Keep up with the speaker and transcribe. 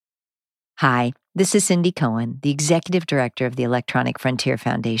Hi, this is Cindy Cohen, the Executive Director of the Electronic Frontier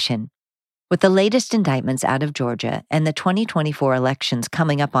Foundation. With the latest indictments out of Georgia and the 2024 elections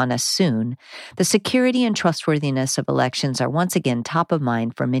coming up on us soon, the security and trustworthiness of elections are once again top of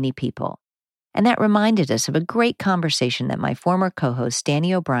mind for many people. And that reminded us of a great conversation that my former co-host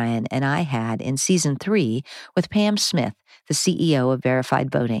Danny O'Brien and I had in Season 3 with Pam Smith, the CEO of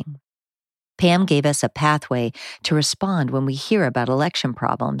Verified Voting. Pam gave us a pathway to respond when we hear about election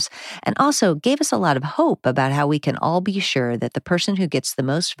problems, and also gave us a lot of hope about how we can all be sure that the person who gets the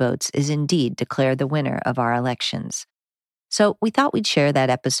most votes is indeed declared the winner of our elections. So we thought we'd share that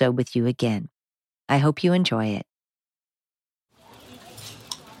episode with you again. I hope you enjoy it.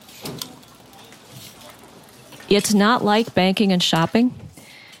 It's not like banking and shopping,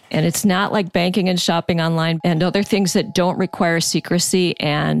 and it's not like banking and shopping online and other things that don't require secrecy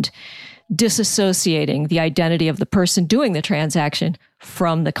and disassociating the identity of the person doing the transaction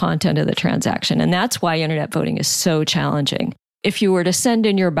from the content of the transaction. And that's why internet voting is so challenging. If you were to send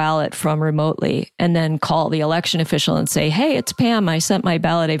in your ballot from remotely and then call the election official and say, hey, it's Pam, I sent my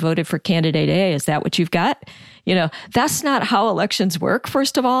ballot, I voted for candidate A, is that what you've got? That's not how elections work,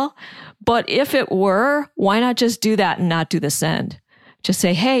 first of all. But if it were, why not just do that and not do the send? Just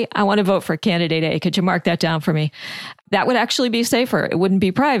say, hey, I want to vote for candidate A. Could you mark that down for me? That would actually be safer. It wouldn't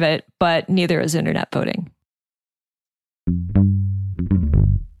be private, but neither is internet voting.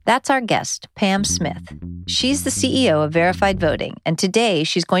 That's our guest, Pam Smith. She's the CEO of Verified Voting, and today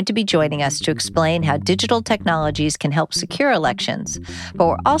she's going to be joining us to explain how digital technologies can help secure elections. But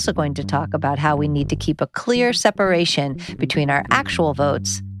we're also going to talk about how we need to keep a clear separation between our actual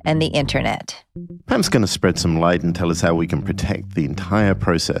votes and the internet. Pam's going to spread some light and tell us how we can protect the entire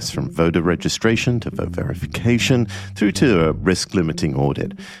process from voter registration to vote verification through to a risk-limiting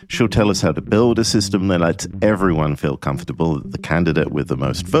audit. She'll tell us how to build a system that lets everyone feel comfortable that the candidate with the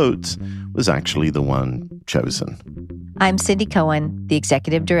most votes was actually the one chosen. I'm Cindy Cohen, the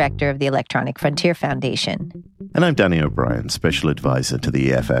Executive Director of the Electronic Frontier Foundation. And I'm Danny O'Brien, Special Advisor to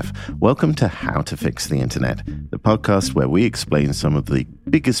the EFF. Welcome to How to Fix the Internet, the podcast where we explain some of the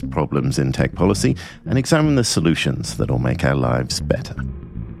biggest problems in tech policy and examine the solutions that will make our lives better.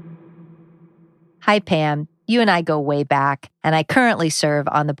 Hi, Pam. You and I go way back, and I currently serve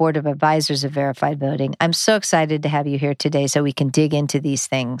on the Board of Advisors of Verified Voting. I'm so excited to have you here today so we can dig into these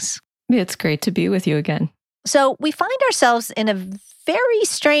things. It's great to be with you again. So we find ourselves in a very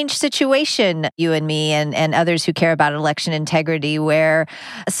strange situation, you and me and others who care about election integrity, where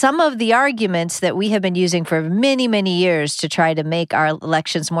some of the arguments that we have been using for many, many years to try to make our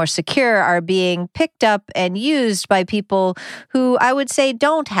elections more secure are being picked up and used by people who I would say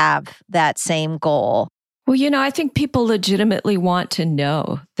don't have that same goal. Well, I think people legitimately want to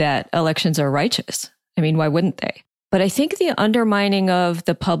know that elections are righteous. I mean, why wouldn't they? But I think the undermining of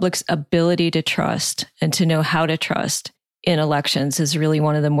the public's ability to trust and to know how to trust in elections is really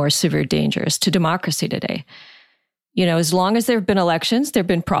one of the more severe dangers to democracy today. As long as there have been elections, there have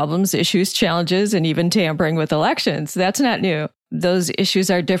been problems, issues, challenges, and even tampering with elections. That's not new. Those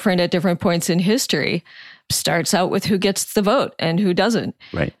issues are different at different points in history. Starts out with who gets the vote and who doesn't.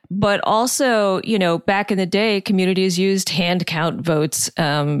 Right. But also, back in the day, communities used hand count votes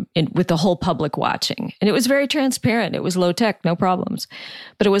with the whole public watching. And it was very transparent. It was low tech, no problems.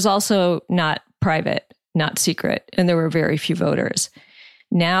 But it was also not private, not secret. And there were very few voters.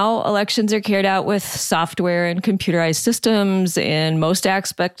 Now, elections are carried out with software and computerized systems in most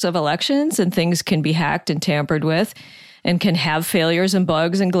aspects of elections, and things can be hacked and tampered with and can have failures and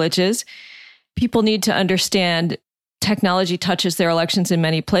bugs and glitches. People need to understand technology touches their elections in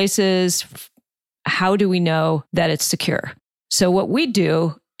many places. How do we know that it's secure? So what we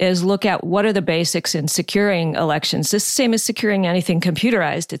do is look at what are the basics in securing elections. It's the same as securing anything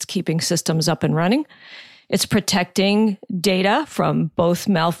computerized. It's keeping systems up and running. It's protecting data from both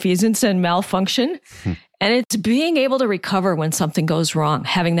malfeasance and malfunction. And it's being able to recover when something goes wrong,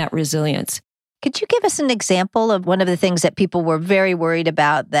 having that resilience. Could you give us an example of one of the things that people were very worried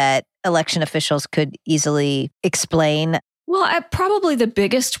about that election officials could easily explain? Well, probably the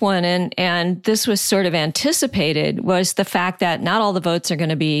biggest one, and this was sort of anticipated, was the fact that not all the votes are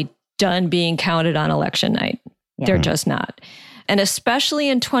going to be done being counted on election night. Yeah. They're just not. And especially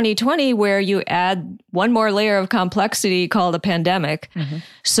in 2020, where you add one more layer of complexity called a pandemic. Mm-hmm.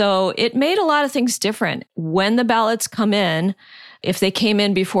 So it made a lot of things different. When the ballots come in, if they came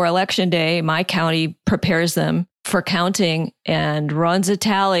in before Election Day, my county prepares them for counting and runs a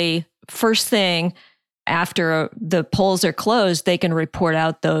tally first thing after the polls are closed. They can report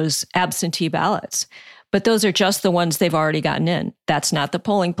out those absentee ballots. But those are just the ones they've already gotten in. That's not the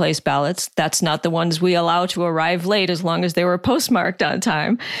polling place ballots. That's not the ones we allow to arrive late as long as they were postmarked on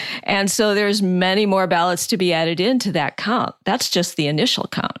time. And so there's many more ballots to be added into that count. That's just the initial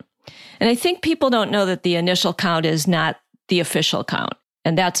count. And I think people don't know that the initial count is not the official count.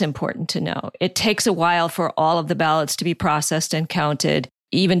 And that's important to know. It takes a while for all of the ballots to be processed and counted,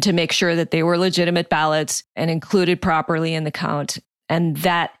 even to make sure that they were legitimate ballots and included properly in the count. And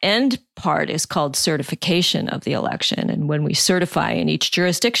that end part is called certification of the election. And when we certify in each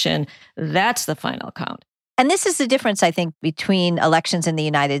jurisdiction, that's the final count. And this is the difference, I think, between elections in the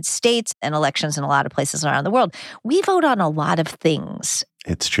United States and elections in a lot of places around the world. We vote on a lot of things.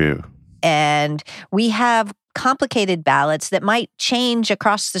 It's true. And we have complicated ballots that might change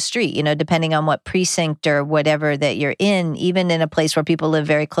across the street, depending on what precinct or whatever that you're in. Even in a place where people live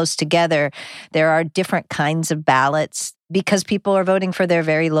very close together, there are different kinds of ballots because people are voting for their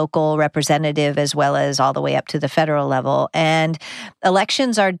very local representative as well as all the way up to the federal level. And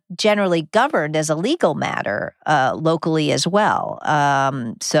elections are generally governed as a legal matter locally as well.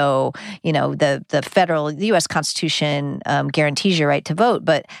 So, the U.S. Constitution guarantees your right to vote,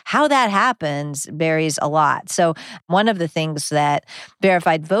 but how that happens varies a lot. So one of the things that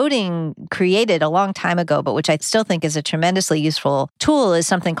verified voting created a long time ago, but which I still think is a tremendously useful tool, is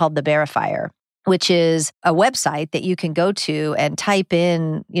something called the Verifier, which is a website that you can go to and type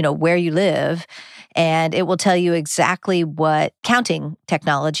in, where you live, and it will tell you exactly what counting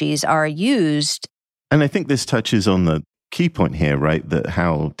technologies are used. And I think this touches on the key point here, right? That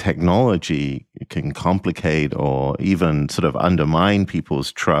how technology can complicate or even sort of undermine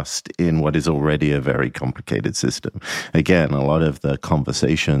people's trust in what is already a very complicated system. Again, a lot of the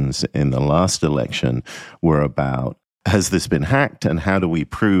conversations in the last election were about, has this been hacked, and how do we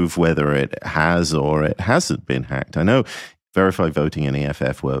prove whether it has or it hasn't been hacked? I know Verified Voting and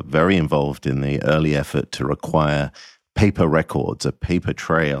EFF were very involved in the early effort to require paper records, a paper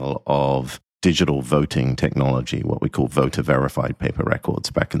trail of digital voting technology, what we call voter-verified paper records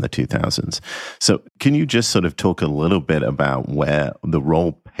back in the 2000s. So can you just sort of talk a little bit about where the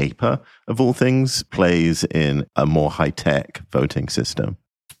role paper, of all things, plays in a more high-tech voting system?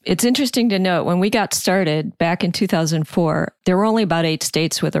 It's interesting to note, when we got started back in 2004, there were only about 8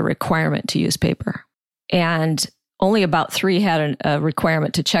 states with a requirement to use paper. And only about 3 had a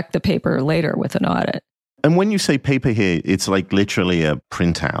requirement to check the paper later with an audit. And when you say paper here, it's like literally a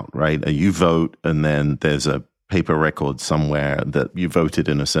printout, right? You vote and then there's a paper record somewhere that you voted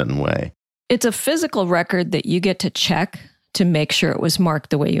in a certain way. It's a physical record that you get to check to make sure it was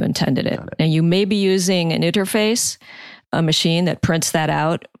marked the way you intended it. And you may be using an interface, a machine that prints that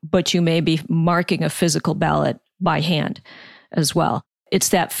out, but you may be marking a physical ballot by hand as well. It's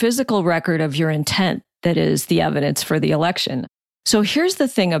that physical record of your intent that is the evidence for the election. So here's the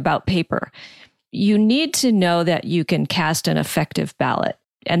thing about paper. You need to know that you can cast an effective ballot.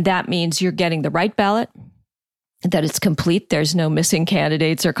 And that means you're getting the right ballot, that it's complete. There's no missing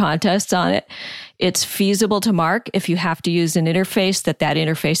candidates or contests on it. It's feasible to mark if you have to use an interface, that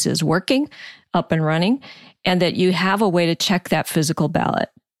interface is working, up and running, and that you have a way to check that physical ballot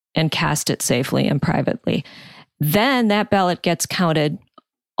and cast it safely and privately. Then that ballot gets counted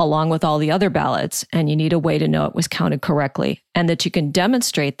along with all the other ballots, and you need a way to know it was counted correctly and that you can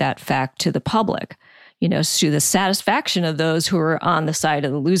demonstrate that fact to the public, to the satisfaction of those who are on the side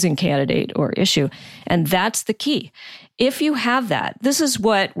of the losing candidate or issue. And that's the key. If you have that, this is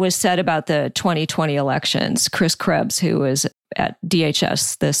what was said about the 2020 elections. Chris Krebs, who was at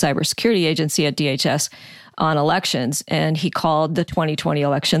DHS, the cybersecurity agency at DHS, on elections, and he called the 2020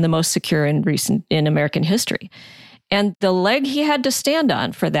 election the most secure in American history. And the leg he had to stand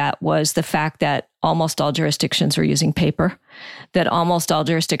on for that was the fact that almost all jurisdictions were using paper, that almost all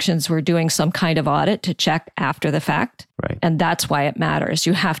jurisdictions were doing some kind of audit to check after the fact. Right. And that's why it matters.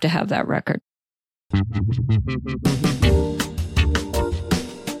 You have to have that record.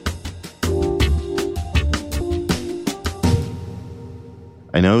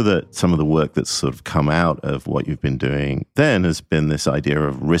 I know that some of the work that's sort of come out of what you've been doing then has been this idea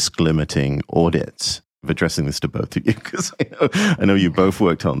of risk limiting audits. I'm addressing this to both of you because I know you both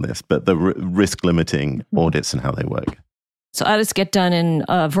worked on this, but the risk limiting audits and how they work. So audits get done in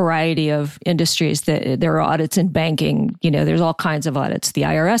a variety of industries. There are audits in banking. There's all kinds of audits. The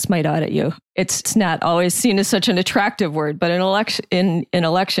IRS might audit you. It's not always seen as such an attractive word, but in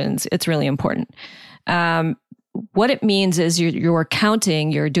elections, it's really important. What it means is you're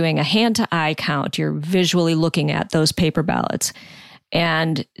counting, you're doing a hand-to-eye count, you're visually looking at those paper ballots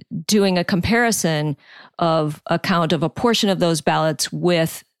and doing a comparison of a count of a portion of those ballots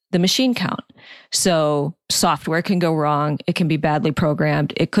with the machine count. So software can go wrong. It can be badly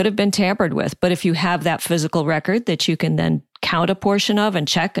programmed. It could have been tampered with. But if you have that physical record that you can then count a portion of and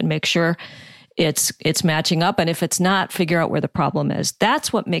check and make sure it's matching up. And if it's not, figure out where the problem is.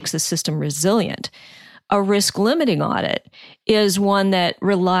 That's what makes the system resilient. A risk limiting audit is one that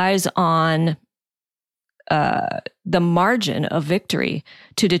relies on the margin of victory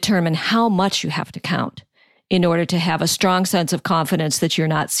to determine how much you have to count in order to have a strong sense of confidence that you're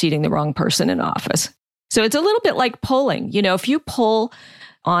not seating the wrong person in office. So it's a little bit like polling. You know, if you poll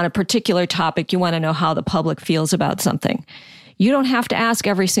on a particular topic, you want to know how the public feels about something. You don't have to ask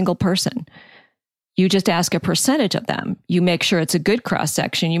every single person. You just ask a percentage of them. You make sure it's a good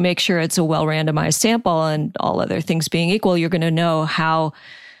cross-section. You make sure it's a well-randomized sample, and all other things being equal, you're going to know how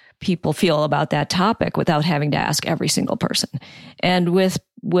people feel about that topic without having to ask every single person. And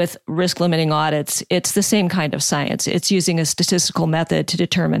with risk limiting audits, it's the same kind of science. It's using a statistical method to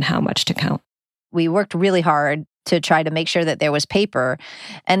determine how much to count. We worked really hard to try to make sure that there was paper.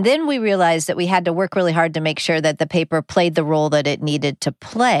 And then we realized that we had to work really hard to make sure that the paper played the role that it needed to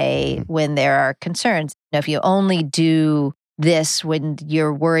play when there are concerns. Now, if you only do this when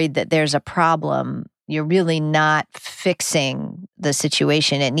you're worried that there's a problem, you're really not fixing the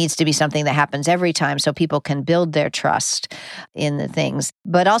situation. It needs to be something that happens every time so people can build their trust in the things.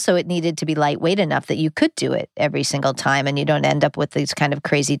 But also it needed to be lightweight enough that you could do it every single time and you don't end up with these kind of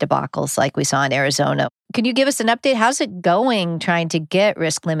crazy debacles like we saw in Arizona. Can you give us an update? How's it going trying to get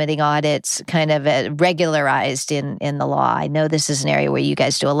risk limiting audits kind of regularized in the law? I know this is an area where you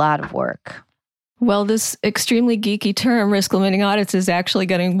guys do a lot of work. Well, this extremely geeky term, risk limiting audits, is actually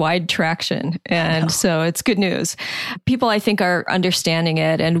getting wide traction. And so it's good news. People, I think, are understanding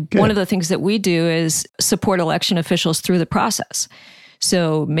it. And one of the things that we do is support election officials through the process.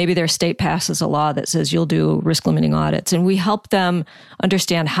 So maybe their state passes a law that says you'll do risk limiting audits. And we help them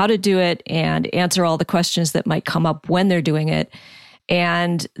understand how to do it and answer all the questions that might come up when they're doing it.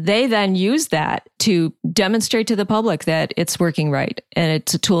 And they then use that to demonstrate to the public that it's working right. And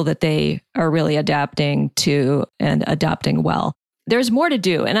it's a tool that they are really adapting to and adopting well. There's more to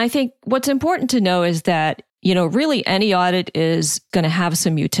do. And I think what's important to know is that, you know, really any audit is going to have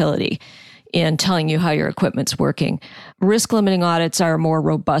some utility in telling you how your equipment's working. Risk limiting audits are a more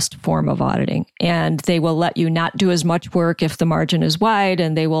robust form of auditing, and they will let you not do as much work if the margin is wide,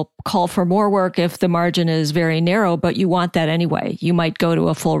 and they will call for more work if the margin is very narrow, but you want that anyway. You might go to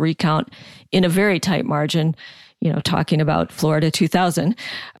a full recount in a very tight margin, you know, talking about Florida 2000,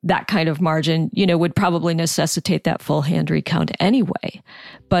 that kind of margin, you know, would probably necessitate that full hand recount anyway.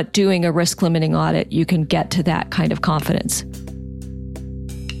 But doing a risk limiting audit, you can get to that kind of confidence.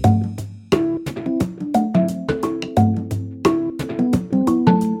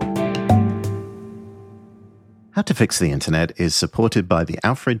 How to Fix the Internet is supported by the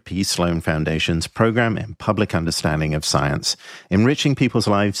Alfred P. Sloan Foundation's program in public understanding of science, enriching people's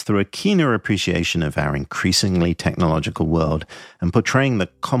lives through a keener appreciation of our increasingly technological world and portraying the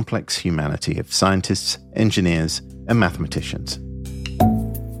complex humanity of scientists, engineers, and mathematicians.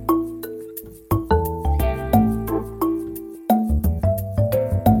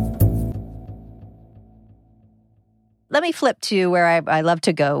 Let me flip to where I love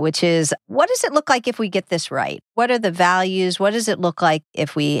to go, which is, what does it look like if we get this right? What are the values? What does it look like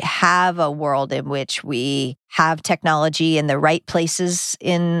if we have a world in which we have technology in the right places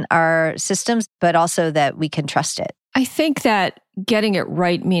in our systems, but also that we can trust it? I think that getting it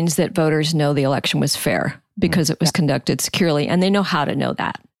right means that voters know the election was fair because it was conducted securely, and they know how to know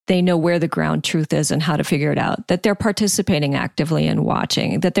that. They know where the ground truth is and how to figure it out, that they're participating actively and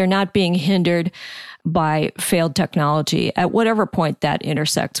watching, that they're not being hindered by failed technology at whatever point that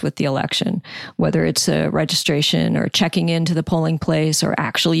intersects with the election, whether it's a registration or checking into the polling place or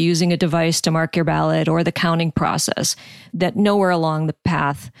actually using a device to mark your ballot or the counting process, that nowhere along the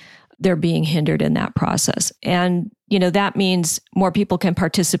path they're being hindered in that process. And, you know, that means more people can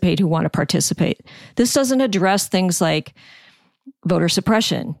participate who want to participate. This doesn't address things like voter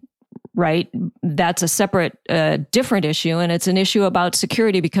suppression, right? That's a separate, different issue. And it's an issue about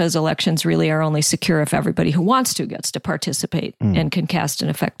security because elections really are only secure if everybody who wants to gets to participate and can cast an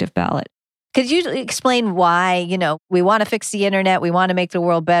effective ballot. Could you explain why, you know, we want to fix the internet, we want to make the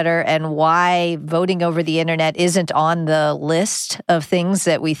world better, and why voting over the internet isn't on the list of things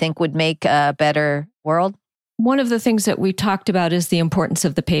that we think would make a better world? One of the things that we talked about is the importance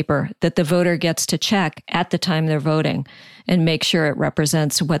of the paper that the voter gets to check at the time they're voting and make sure it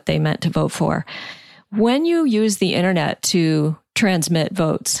represents what they meant to vote for. When you use the internet to transmit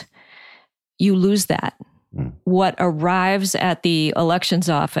votes, you lose that. What arrives at the elections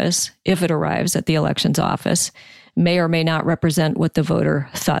office, if it arrives at the elections office, may or may not represent what the voter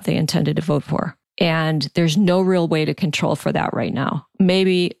thought they intended to vote for. And there's no real way to control for that right now.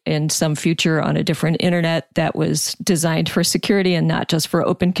 Maybe in some future on a different internet that was designed for security and not just for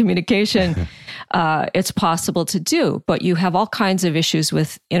open communication, it's possible to do. But you have all kinds of issues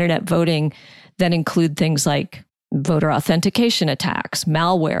with internet voting that include things like voter authentication attacks,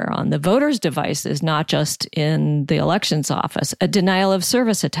 malware on the voter's devices, not just in the elections office, a denial of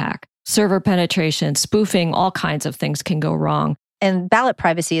service attack, server penetration, spoofing, all kinds of things can go wrong. And ballot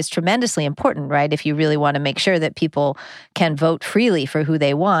privacy is tremendously important, right? If you really want to make sure that people can vote freely for who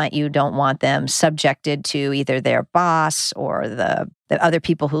they want, you don't want them subjected to either their boss or the other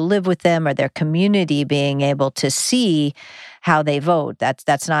people who live with them or their community being able to see how they vote.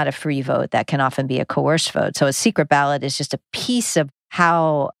 That's not a free vote. That can often be a coerced vote. So a secret ballot is just a piece of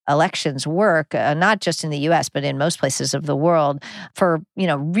how elections work, not just in the US, but in most places of the world for,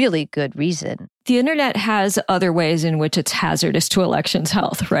 really good reason. The internet has other ways in which it's hazardous to elections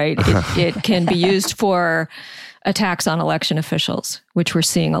health, right? It can be used for attacks on election officials, which we're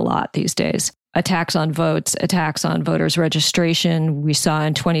seeing a lot these days. Attacks on votes, attacks on voters' registration. We saw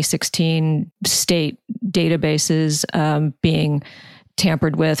in 2016 state databases being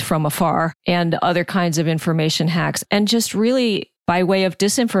tampered with from afar, and other kinds of information hacks. And just really, by way of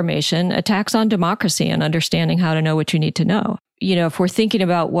disinformation, attacks on democracy and understanding how to know what you need to know. If we're thinking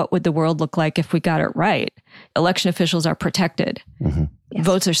about what would the world look like if we got it right, election officials are protected, Yes.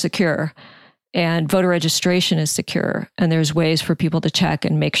 Votes are secure, and voter registration is secure. And there's ways for people to check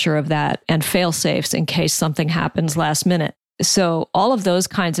and make sure of that, and fail safes in case something happens last minute. So all of those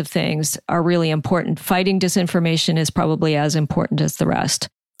kinds of things are really important. Fighting disinformation is probably as important as the rest.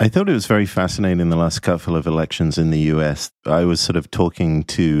 I thought it was very fascinating the last couple of elections in the US. I was sort of talking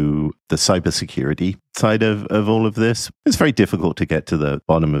to the cybersecurity side of all of this. It's very difficult to get to the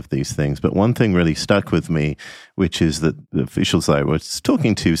bottom of these things. But one thing really stuck with me, which is that the officials I was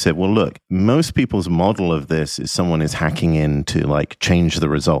talking to said, well, look, most people's model of this is someone is hacking in to change the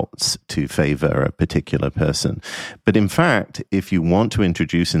results to favor a particular person. But in fact, if you want to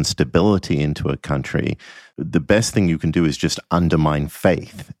introduce instability into a country, the best thing you can do is just undermine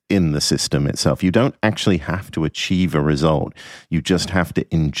faith in the system itself. You don't actually have to achieve a result. You just have to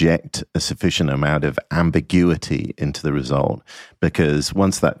inject a sufficient amount of ambiguity into the result, because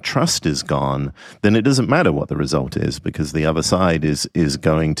once that trust is gone, then it doesn't matter what the result is, because the other side is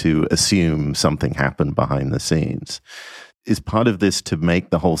going to assume something happened behind the scenes. Is part of this to make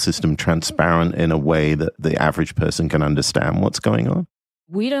the whole system transparent in a way that the average person can understand what's going on?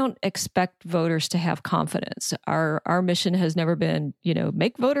 We don't expect voters to have confidence. Our mission has never been,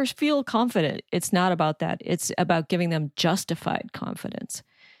 make voters feel confident. It's not about that. It's about giving them justified confidence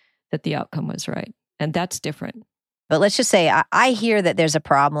that the outcome was right. And that's different. But let's just say I hear that there's a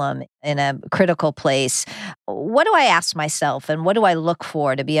problem in a critical place. What do I ask myself, and what do I look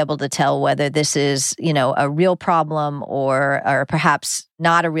for to be able to tell whether this is, a real problem or perhaps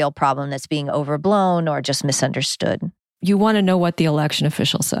not a real problem that's being overblown or just misunderstood? You want to know what the election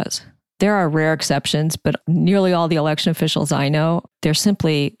official says. There are rare exceptions, but nearly all the election officials I know, they're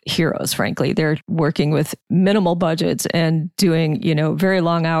simply heroes, frankly. They're working with minimal budgets and doing, very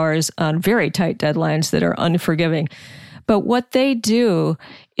long hours on very tight deadlines that are unforgiving. But what they do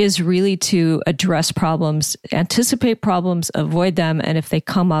is really to address problems, anticipate problems, avoid them, and if they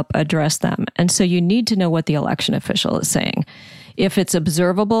come up, address them. And so you need to know what the election official is saying. If it's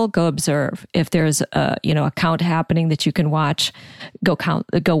observable, go observe. If there's a count happening that you can watch, go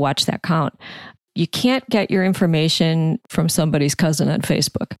watch that count. You can't get your information from somebody's cousin on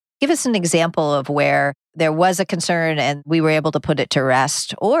Facebook. Give us an example of where there was a concern and we were able to put it to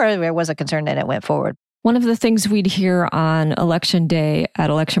rest, or there was a concern and it went forward. One of the things we'd hear on election day at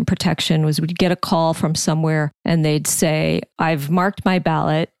election protection was we'd get a call from somewhere and they'd say, I've marked my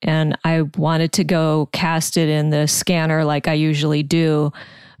ballot and I wanted to go cast it in the scanner like I usually do,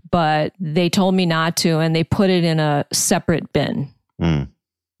 but they told me not to and they put it in a separate bin.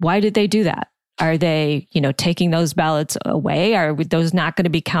 Why did they do that? Are they, taking those ballots away? Are those not going to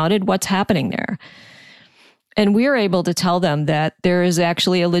be counted? What's happening there? And we're able to tell them that there is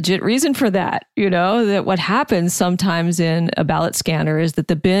actually a legit reason for that. That what happens sometimes in a ballot scanner is that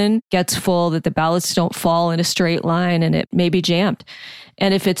the bin gets full, that the ballots don't fall in a straight line, and it may be jammed.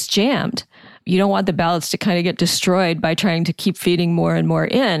 And if it's jammed, you don't want the ballots to kind of get destroyed by trying to keep feeding more and more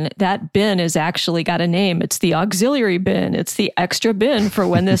in. That bin has actually got a name. It's the auxiliary bin. It's the extra bin for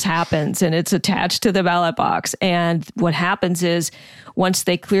when this happens, and it's attached to the ballot box. And what happens is once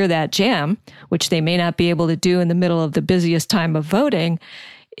they clear that jam, which they may not be able to do in the middle of the busiest time of voting,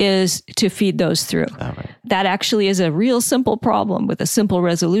 is to feed those through. Right. That actually is a real simple problem with a simple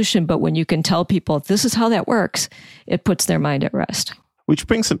resolution. But when you can tell people this is how that works, it puts their mind at rest. Which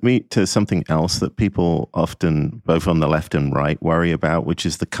brings me to something else that people often, both on the left and right, worry about, which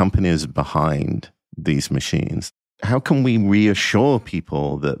is the companies behind these machines. How can we reassure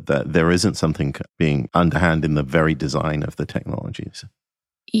people that there isn't something being underhand in the very design of the technologies?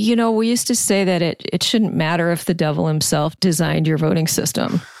 You know, we used to say that it shouldn't matter if the devil himself designed your voting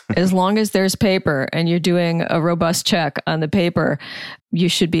system. As long as there's paper and you're doing a robust check on the paper, you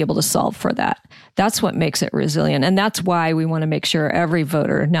should be able to solve for that. That's what makes it resilient. And that's why we want to make sure every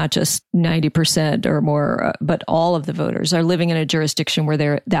voter, not just 90% or more, but all of the voters are living in a jurisdiction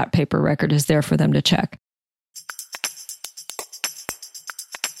where that paper record is there for them to check.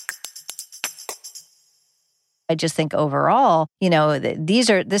 I just think overall,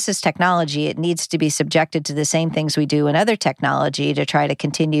 this is technology. It needs to be subjected to the same things we do in other technology to try to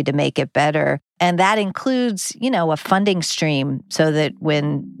continue to make it better. And that includes, a funding stream so that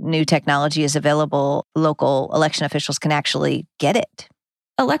when new technology is available, local election officials can actually get it.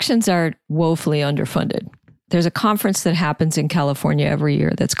 Elections are woefully underfunded. There's a conference that happens in California every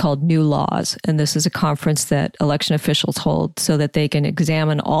year that's called New Laws. And this is a conference that election officials hold so that they can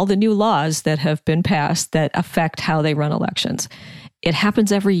examine all the new laws that have been passed that affect how they run elections. It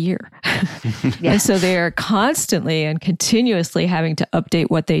happens every year. Yeah. And so they are constantly and continuously having to update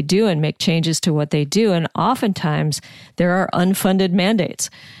what they do and make changes to what they do. And oftentimes there are unfunded mandates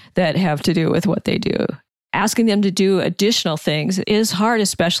that have to do with what they do. Asking them to do additional things is hard,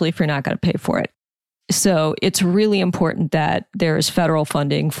 especially if you're not going to pay for it. So it's really important that there is federal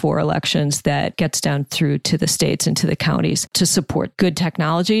funding for elections that gets down through to the states and to the counties to support good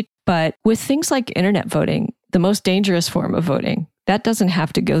technology. But with things like internet voting, the most dangerous form of voting, that doesn't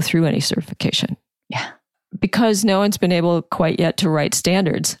have to go through any certification. Yeah. Because no one's been able quite yet to write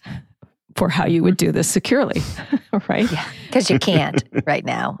standards for how you would do this securely, right? Yeah, because you can't right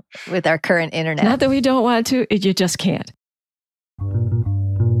now with our current internet. Not that we don't want to, you just can't.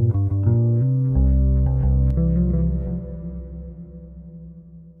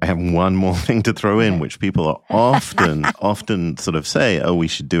 I have one more thing to throw in, which people are often sort of say, oh, we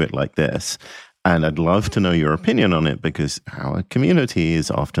should do it like this. And I'd love to know your opinion on it because our community is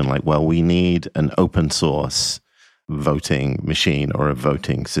often like, well, we need an open source voting machine or a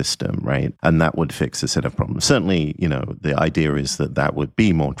voting system, right? And that would fix a set of problems. Certainly, the idea is that would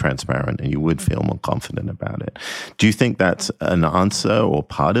be more transparent and you would feel more confident about it. Do you think that's an answer or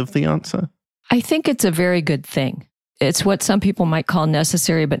part of the answer? I think it's a very good thing. It's what some people might call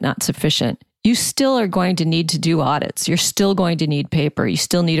necessary but not sufficient. You still are going to need to do audits. You're still going to need paper. You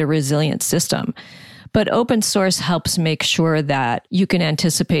still need a resilient system. But open source helps make sure that you can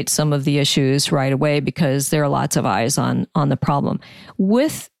anticipate some of the issues right away because there are lots of eyes on the problem.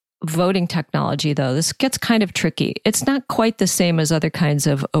 With voting technology, though, this gets kind of tricky. It's not quite the same as other kinds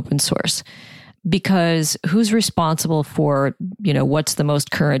of open source because who's responsible for, what's the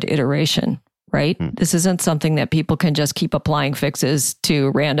most current iteration? Right? This isn't something that people can just keep applying fixes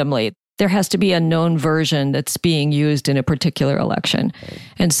to randomly. There has to be a known version that's being used in a particular election.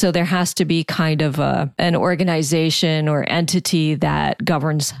 And so there has to be kind of an organization or entity that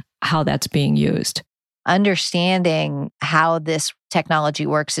governs how that's being used. Understanding how this technology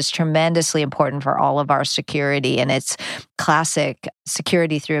works is tremendously important for all of our security. And it's classic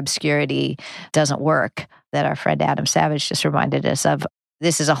security through obscurity doesn't work that our friend Adam Savage just reminded us of.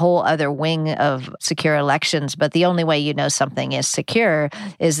 This is a whole other wing of secure elections, but the only way you know something is secure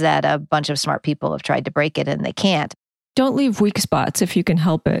is that a bunch of smart people have tried to break it and they can't. Don't leave weak spots if you can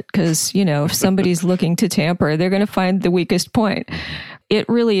help it, because, if somebody's looking to tamper, they're going to find the weakest point. It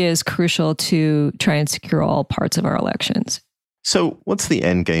really is crucial to try and secure all parts of our elections. So what's the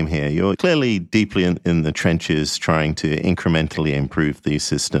end game here? You're clearly deeply in the trenches trying to incrementally improve these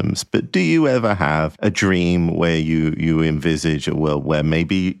systems. But do you ever have a dream where you envisage a world where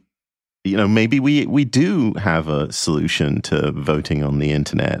maybe we do have a solution to voting on the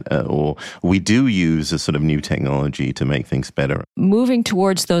internet, or we do use a sort of new technology to make things better? Moving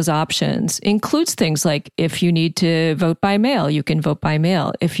towards those options includes things like if you need to vote by mail, you can vote by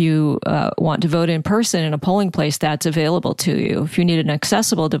mail. If you want to vote in person in a polling place, that's available to you. If you need an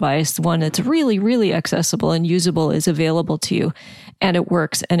accessible device, one that's really, really accessible and usable is available to you. And it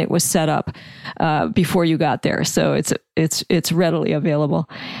works, and it was set up before you got there. So it's readily available.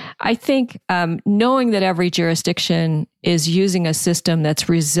 I think knowing that every jurisdiction is using a system that's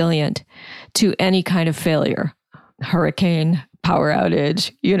resilient to any kind of failure, hurricane, power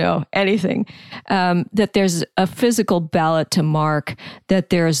outage, anything, that there's a physical ballot to mark, that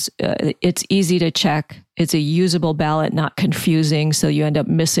it's easy to check. It's a usable ballot, not confusing, so you end up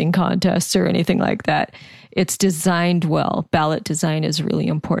missing contests or anything like that. It's designed well. Ballot design is really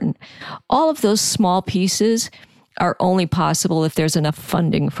important. All of those small pieces are only possible if there's enough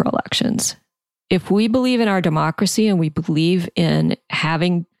funding for elections. If we believe in our democracy and we believe in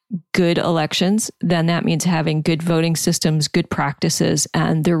having good elections, then that means having good voting systems, good practices,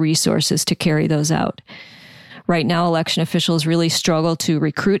 and the resources to carry those out. Right now, election officials really struggle to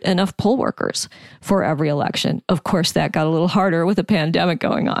recruit enough poll workers for every election. Of course, that got a little harder with the pandemic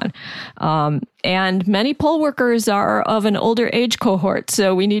going on. And many poll workers are of an older age cohort,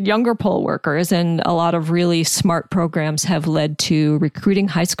 so we need younger poll workers. And a lot of really smart programs have led to recruiting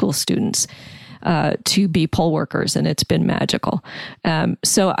high school students to be poll workers, and it's been magical.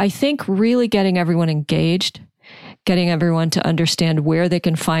 So I think really getting everyone engaged, getting everyone to understand where they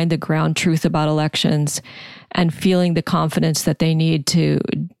can find the ground truth about elections, and feeling the confidence that they need to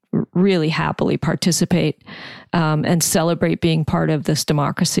really happily participate and celebrate being part of this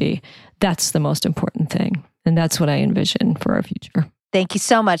democracy. That's the most important thing. And that's what I envision for our future. Thank you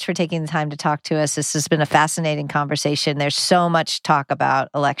so much for taking the time to talk to us. This has been a fascinating conversation. There's so much talk about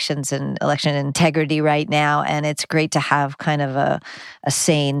elections and election integrity right now, and it's great to have kind of a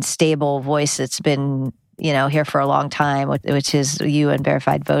sane, stable voice that's been here for a long time, which is you and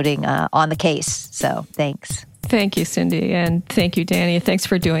Verified Voting on the case. So thanks. Thank you, Cindy. And thank you, Danny. Thanks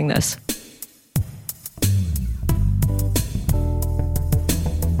for doing this.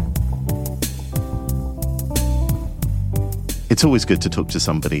 It's always good to talk to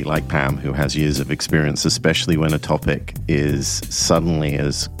somebody like Pam who has years of experience, especially when a topic is suddenly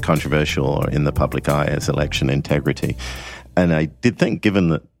as controversial or in the public eye as election integrity. And I did think,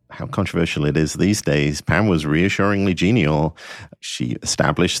 given how controversial it is these days, Pam was reassuringly genial. She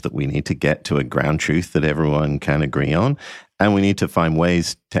established that we need to get to a ground truth that everyone can agree on, and we need to find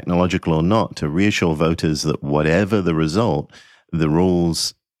ways, technological or not, to reassure voters that whatever the result, the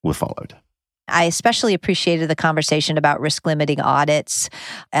rules were followed. I especially appreciated the conversation about risk-limiting audits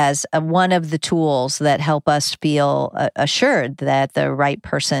as one of the tools that help us feel assured that the right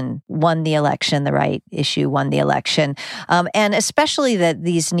person won the election, the right issue won the election, and especially that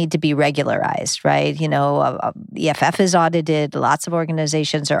these need to be regularized, right? EFF is audited, lots of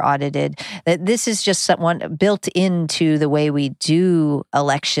organizations are audited. That this is just someone built into the way we do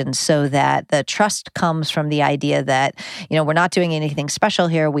elections so that the trust comes from the idea that, we're not doing anything special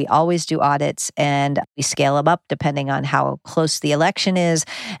here. We always do audits, and we scale them up depending on how close the election is.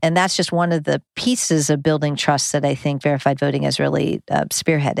 And that's just one of the pieces of building trust that I think Verified Voting has really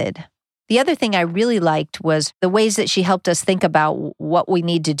spearheaded. The other thing I really liked was the ways that she helped us think about what we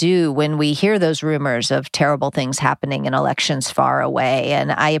need to do when we hear those rumors of terrible things happening in elections far away.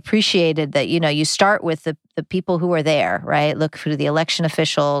 And I appreciated that, you start with the people who are there, right? Look through the election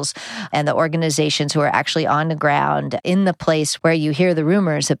officials and the organizations who are actually on the ground in the place where you hear the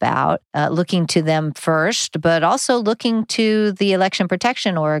rumors about, looking to them first, but also looking to the election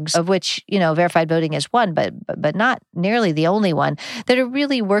protection orgs, of which, Verified Voting is one, but not nearly the only one, that are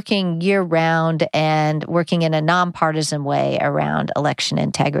really working year-round and working in a nonpartisan way around election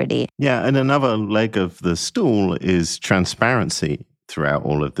integrity. Yeah, and another leg of the stool is transparency throughout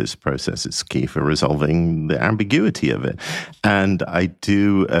all of this process. It's key for resolving the ambiguity of it. And I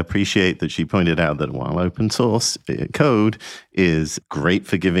do appreciate that she pointed out that while open source code is great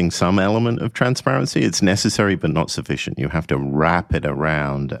for giving some element of transparency, it's necessary but not sufficient. You have to wrap it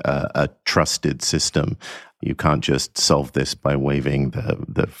around a trusted system. You can't just solve this by waving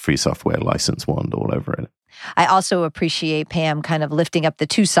the free software license wand all over it. I also appreciate Pam kind of lifting up the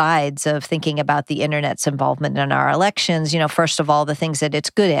two sides of thinking about the internet's involvement in our elections. First of all, the things that it's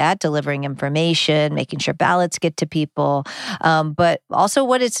good at, delivering information, making sure ballots get to people, but also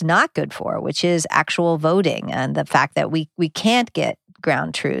what it's not good for, which is actual voting and the fact that we can't get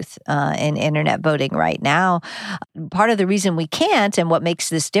ground truth in internet voting right now. Part of the reason we can't, and what makes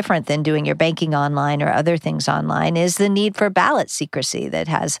this different than doing your banking online or other things online, is the need for ballot secrecy that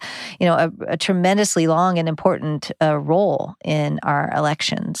has, a tremendously long and important role in our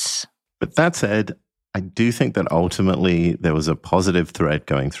elections. But that said, I do think that ultimately there was a positive thread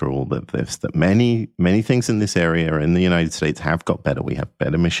going through all of this, that many, many things in this area in the United States have got better. We have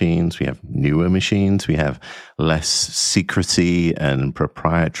better machines, we have newer machines, we have less secrecy and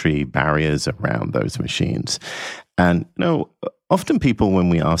proprietary barriers around those machines. And, often people, when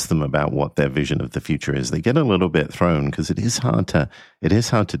we ask them about what their vision of the future is, they get a little bit thrown because it is hard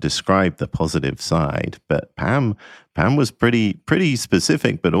to describe the positive side. But Pam was pretty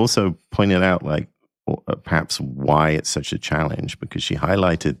specific, but also pointed out perhaps why it's such a challenge, because she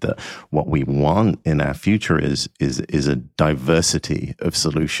highlighted that what we want in our future is a diversity of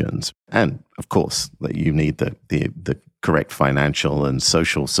solutions. And of course, that you need the correct financial and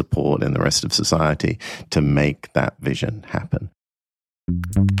social support in the rest of society to make that vision happen.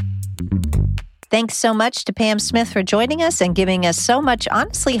 Thanks so much to Pam Smith for joining us and giving us so much,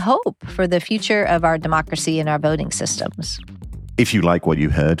 honestly, hope for the future of our democracy and our voting systems. If you like what you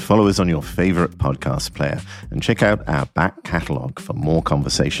heard, follow us on your favorite podcast player and check out our back catalog for more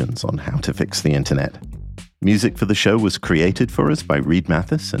conversations on how to fix the internet. Music for the show was created for us by Reed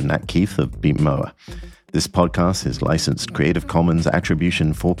Mathis and Nat Keith of Beat Moa. This podcast is licensed Creative Commons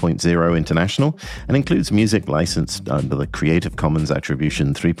Attribution 4.0 International and includes music licensed under the Creative Commons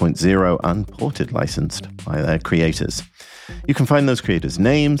Attribution 3.0 Unported licensed by their creators. You can find those creators'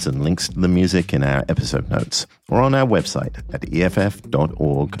 names and links to the music in our episode notes or on our website at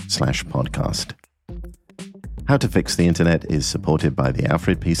eff.org/podcast. How to Fix the Internet is supported by the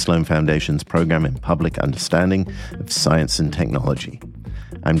Alfred P. Sloan Foundation's Program in Public Understanding of Science and Technology.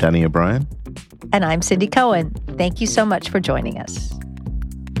 I'm Danny O'Brien. And I'm Cindy Cohen. Thank you so much for joining us.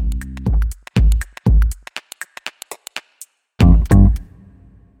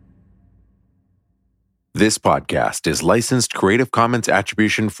 This podcast is licensed Creative Commons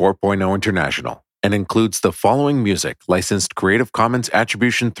Attribution 4.0 International and includes the following music licensed Creative Commons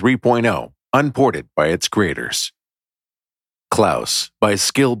Attribution 3.0, unported by its creators. Klaus by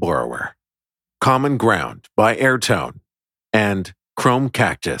Skill Borrower, Common Ground by Airtone, and Chrome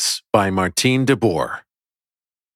Cactus by Martine de Boer.